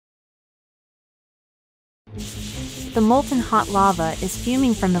The molten hot lava is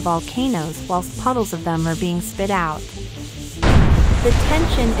fuming from the volcanoes whilst puddles of them are being spit out. The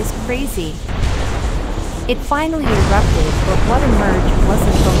tension is crazy. It finally erupted, but what emerged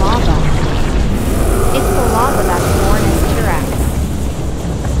wasn't the lava. It's the lava that's born as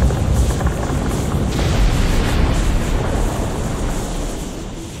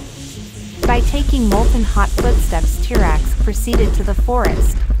T-Rex. By taking molten hot footsteps, T-Rex proceeded to the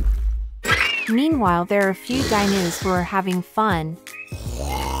forest. Meanwhile, there are a few dinos who are having fun.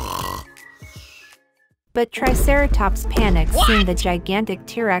 But Triceratops panics seeing the gigantic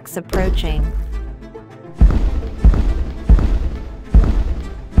T-Rex approaching.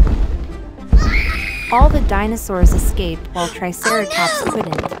 All the dinosaurs escaped while Triceratops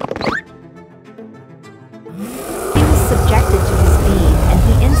couldn't. He was subjected to his beam and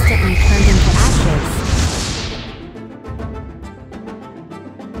he instantly turned into ashes.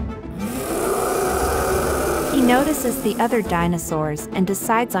 He notices the other dinosaurs and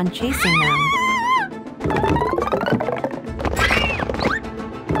decides on chasing them.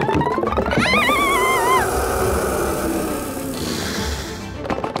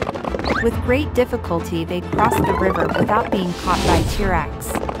 With great difficulty, they crossed the river without being caught by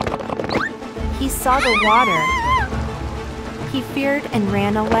T-Rex. He saw the water. He feared and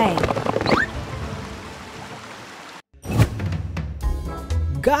ran away.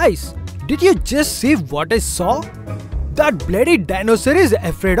 Guys, did you just see what I saw? That bloody dinosaur is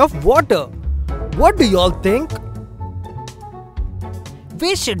afraid of water. What do y'all think?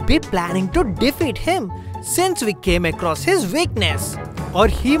 We should be planning to defeat him since we came across his weakness. Or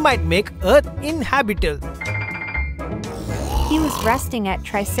he might make Earth inhabitable. He was resting at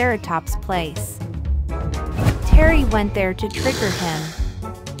Triceratops' place. Terry went there to trigger him.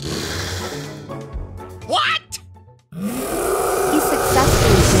 What? He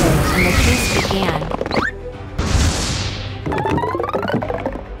successfully did, and the chase began.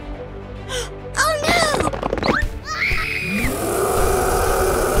 Oh no!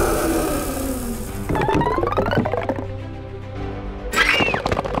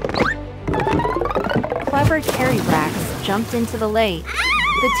 Clever T-Rex jumped into the lake.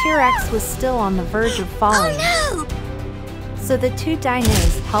 The T-Rex was still on the verge of falling. Oh no! So the two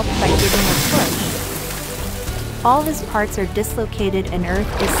dinos helped by giving a push. All his parts are dislocated and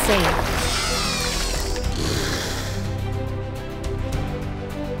Earth is safe.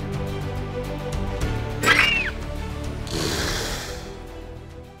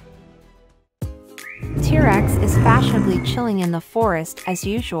 T-Rex is fashionably chilling in the forest as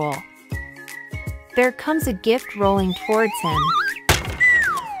usual. There comes a gift rolling towards him.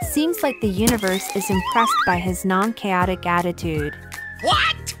 Seems like the universe is impressed by his non-chaotic attitude.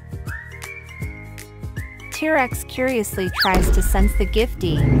 What? T-Rex curiously tries to sense the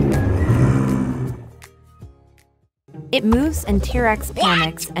giftie. It moves and T-Rex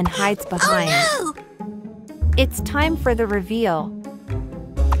panics and hides behind. Oh no! It's time for the reveal.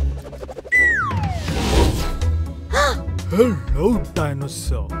 Hello,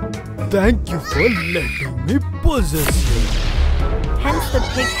 dinosaur. Thank you for letting me possess you. Hence the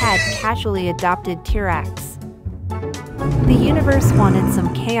pig head casually adopted T-Rex. The universe wanted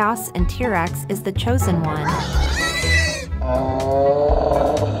some chaos and T-Rex is the chosen one.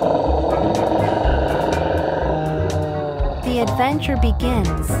 The adventure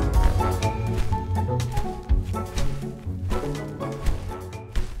begins.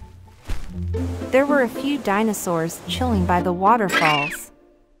 There were a few dinosaurs chilling by the waterfalls.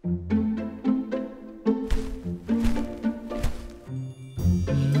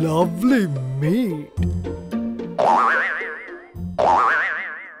 Lovely meat.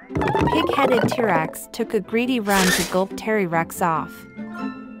 Pig-headed T-Rex took a greedy run to gulp T-Rex off.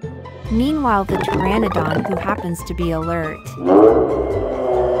 Meanwhile, the Pteranodon, who happens to be alert,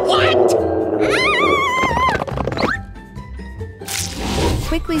 What?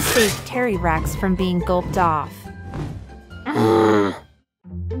 quickly saved T-Rex from being gulped off.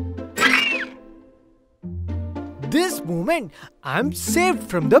 This moment, I'm saved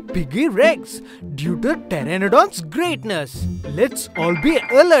from the Piggy Rex due to Pteranodon's greatness. Let's all be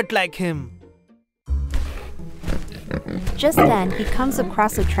alert like him. Just then, he comes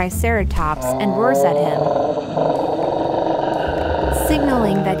across a Triceratops and roars at him,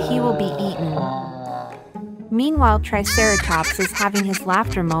 signaling that he will be eaten. Meanwhile, Triceratops is having his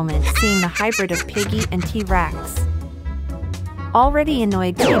laughter moment seeing the hybrid of Piggy and T-Rex. Already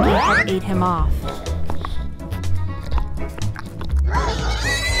annoyed, Piggy had ate him off.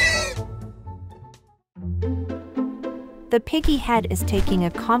 The piggy head is taking a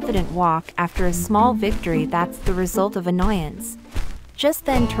confident walk after a small victory that's the result of annoyance. Just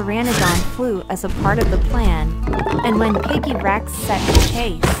then Pteranodon flew as a part of the plan, and when Piggy Rex set to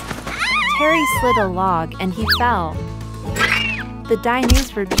chase, Terry slid a log and he fell. The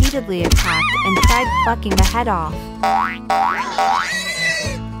Dinos repeatedly attacked and tried plucking the head off.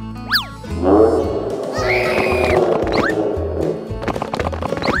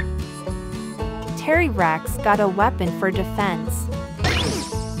 Terry Rex got a weapon for defense.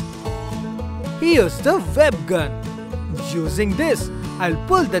 Here's the web gun. Using this, I'll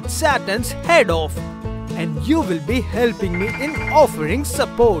pull that Saturn's head off, and you will be helping me in offering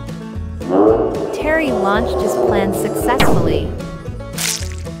support. Terry launched his plan successfully.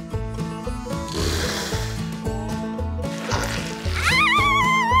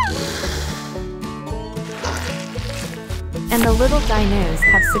 And the little dinos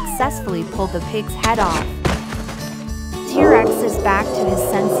have successfully pulled the pig's head off. T-Rex is back to his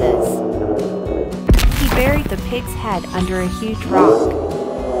senses. He buried the pig's head under a huge rock.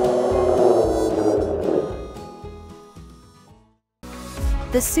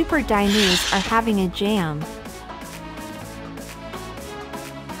 The Super Dinos are having a jam.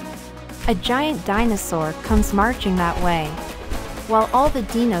 A giant dinosaur comes marching that way, while all the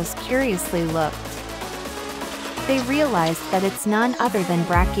dinos curiously looked. They realized that it's none other than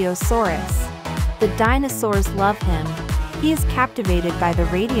Brachiosaurus. The dinosaurs love him. He is captivated by the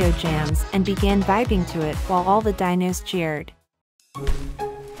radio jams and began vibing to it while all the dinos cheered.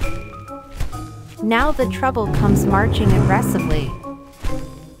 Now the trouble comes marching aggressively.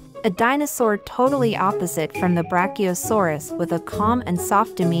 A dinosaur totally opposite from the Brachiosaurus with a calm and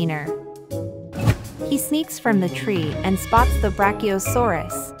soft demeanor. He sneaks from the tree and spots the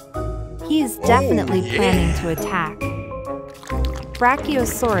Brachiosaurus. He is definitely planning to attack.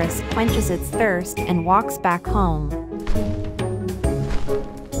 Brachiosaurus quenches its thirst and walks back home.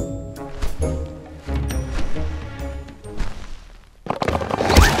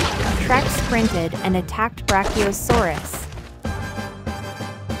 Trek sprinted and attacked Brachiosaurus.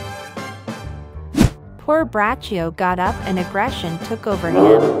 Poor Brachio got up and aggression took over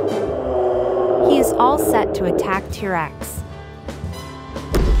him. He is all set to attack T-Rex.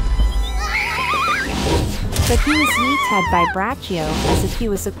 But he was yeeted by Brachio as if he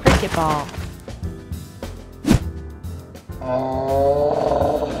was a cricket ball.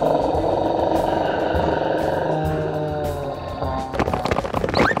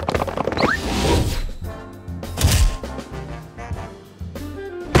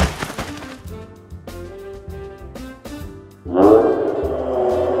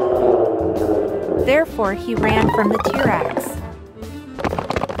 Therefore, he ran from the T-Rex.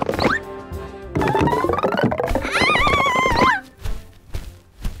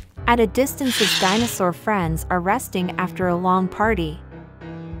 At a distance, his dinosaur friends are resting after a long party.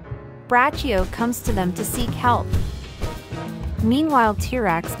 Brachio comes to them to seek help. Meanwhile,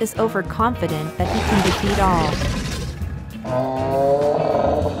 T-Rex is overconfident that he can defeat all.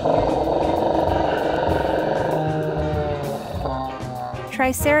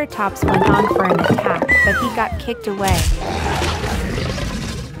 Triceratops went on for an attack, but he got kicked away.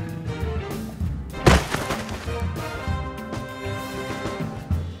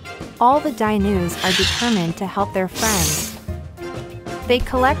 All the dinos are determined to help their friends. They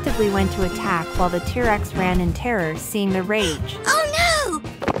collectively went to attack while the T-Rex ran in terror, seeing the rage. Oh no!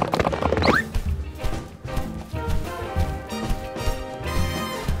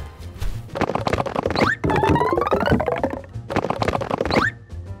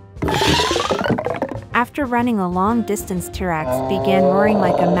 After running a long distance, T-Rex began roaring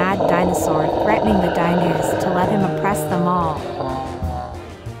like a mad dinosaur, threatening the dinos to let him oppress them all.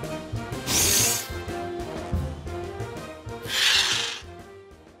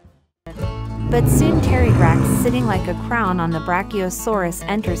 But soon Terry Rex, sitting like a crown on the Brachiosaurus,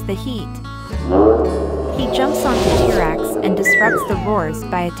 enters the heat. He jumps onto T-Rex and disrupts the roars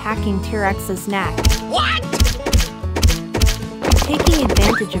by attacking T-Rex's neck. What? Taking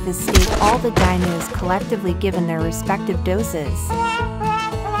advantage of his state, all the dinos collectively given their respective doses.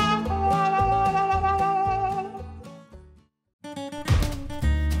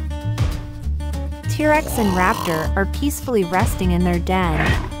 T-Rex and Raptor are peacefully resting in their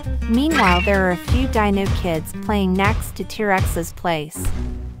den. Meanwhile, there are a few dino kids playing next to T-Rex's place.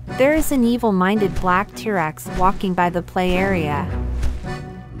 There is an evil-minded black T-Rex walking by the play area.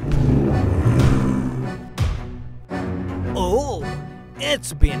 Oh,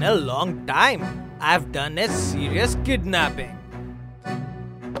 it's been a long time. I've done a serious kidnapping.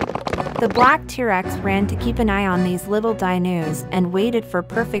 The black T-Rex ran to keep an eye on these little dinos and waited for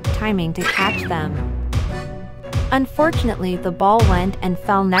perfect timing to catch them. Unfortunately, the ball went and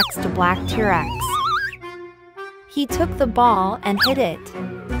fell next to black T-Rex. He took the ball and hit it.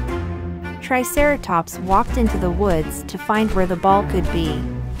 Triceratops walked into the woods to find where the ball could be.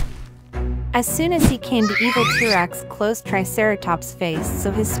 As soon as he came, the evil T-Rex closed Triceratops' face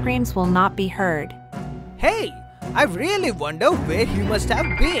so his screams will not be heard. Hey, I really wonder where he must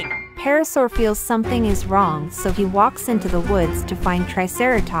have been. Parasaur feels something is wrong, so he walks into the woods to find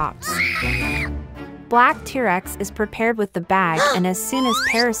Triceratops. Black T-Rex is prepared with the bag, and as soon as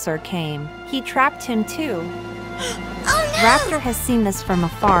Parasaur came, he trapped him too. Oh no! Raptor has seen this from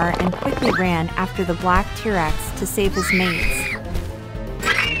afar and quickly ran after the Black T-Rex to save his mates.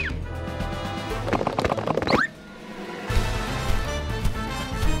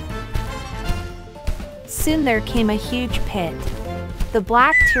 Soon there came a huge pit. The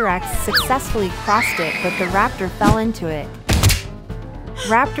Black T-Rex successfully crossed it, but the raptor fell into it.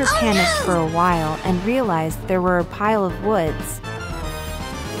 Raptor panicked for a while and realized there were a pile of woods.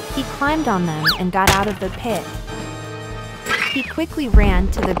 He climbed on them and got out of the pit. He quickly ran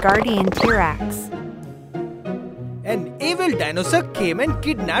to the guardian T-Rex. An evil dinosaur came and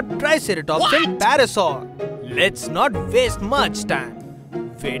kidnapped Triceratops and Parasaur. Let's not waste much time.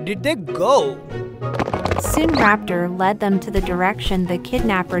 Where did they go? Soon Raptor led them to the direction the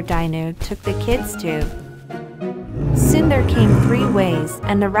kidnapper Dino took the kids to. Soon there came 3 ways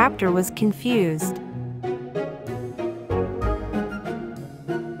and the raptor was confused.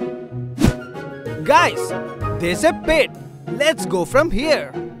 Guys, there's a pit. Let's go from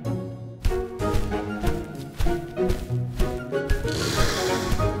here.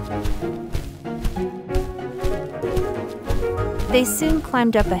 They soon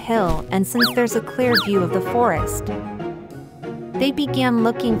climbed up a hill, and since there's a clear view of the forest, they began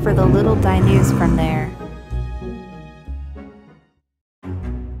looking for the little dinos from there.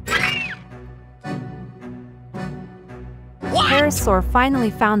 Parasaur finally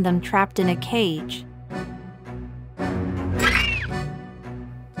found them trapped in a cage.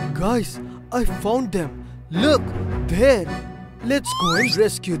 Guys, I found them. Look, there. Let's go and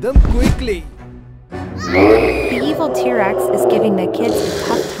rescue them quickly. The evil T-Rex is giving the kids a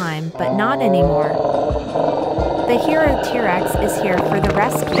tough time, but not anymore. The hero T-Rex is here for the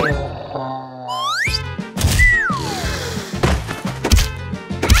rescue.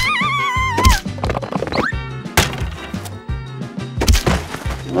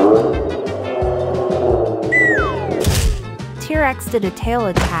 T-Rex did a tail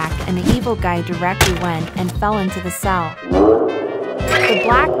attack and the evil guy directly went and fell into the cell. The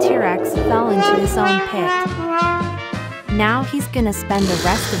black T-Rex fell into his own pit. Now he's gonna spend the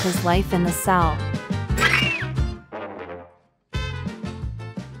rest of his life in the cell.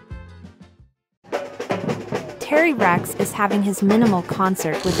 T-Rex is having his minimal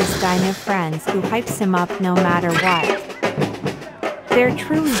concert with his dino friends who hypes him up no matter what. They're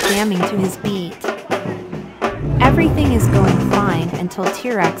truly jamming to his beat. Everything is going fine until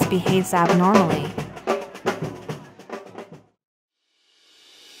T-Rex behaves abnormally.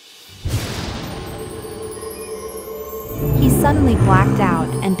 He suddenly blacked out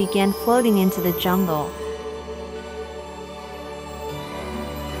and began floating into the jungle.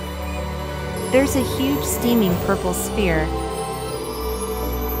 There's a huge steaming purple sphere.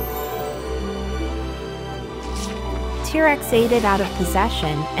 T-Rex ate it out of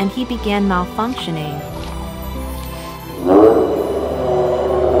possession and he began malfunctioning.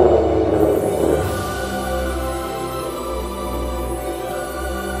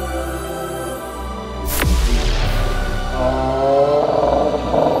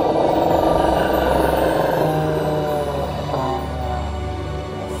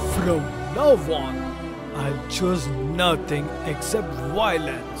 From now on, I'll choose nothing except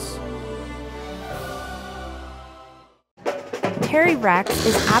violence. T-Rex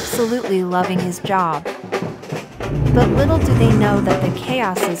is absolutely loving his job. But little do they know that the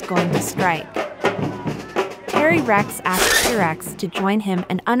chaos is going to strike. T-Rex asked T-Rex to join him,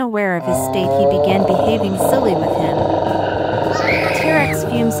 and unaware of his state he began behaving silly with him. T-Rex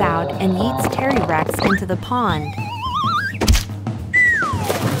fumes out and yeets T-Rex into the pond.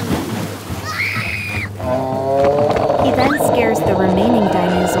 He then scares the remaining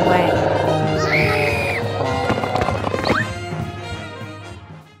dinos away.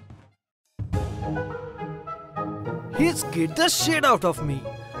 He scared the shit out of me.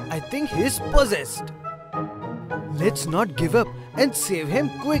 I think he's possessed. Let's not give up and save him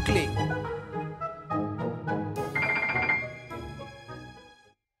quickly.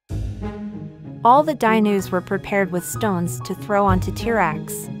 All the dinos were prepared with stones to throw onto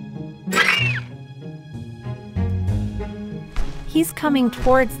T-Rex. He's coming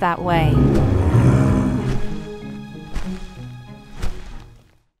towards that way.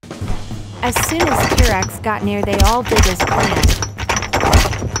 As soon as T-Rex got near, they all did as planned.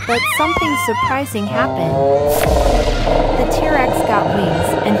 But something surprising happened. The T-Rex got wings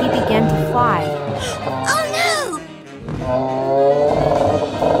and he began to fly. Oh no!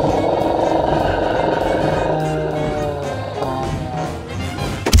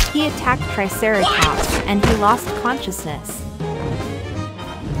 He attacked Triceratops and he lost consciousness.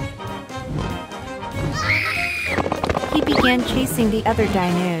 He began chasing the other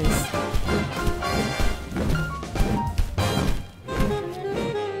dinos.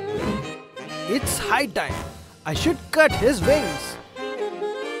 It's high time. I should cut his wings.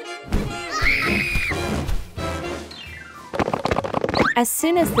 As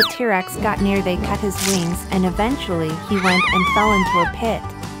soon as the T-Rex got near, they cut his wings and eventually he went and fell into a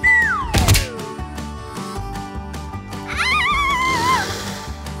pit.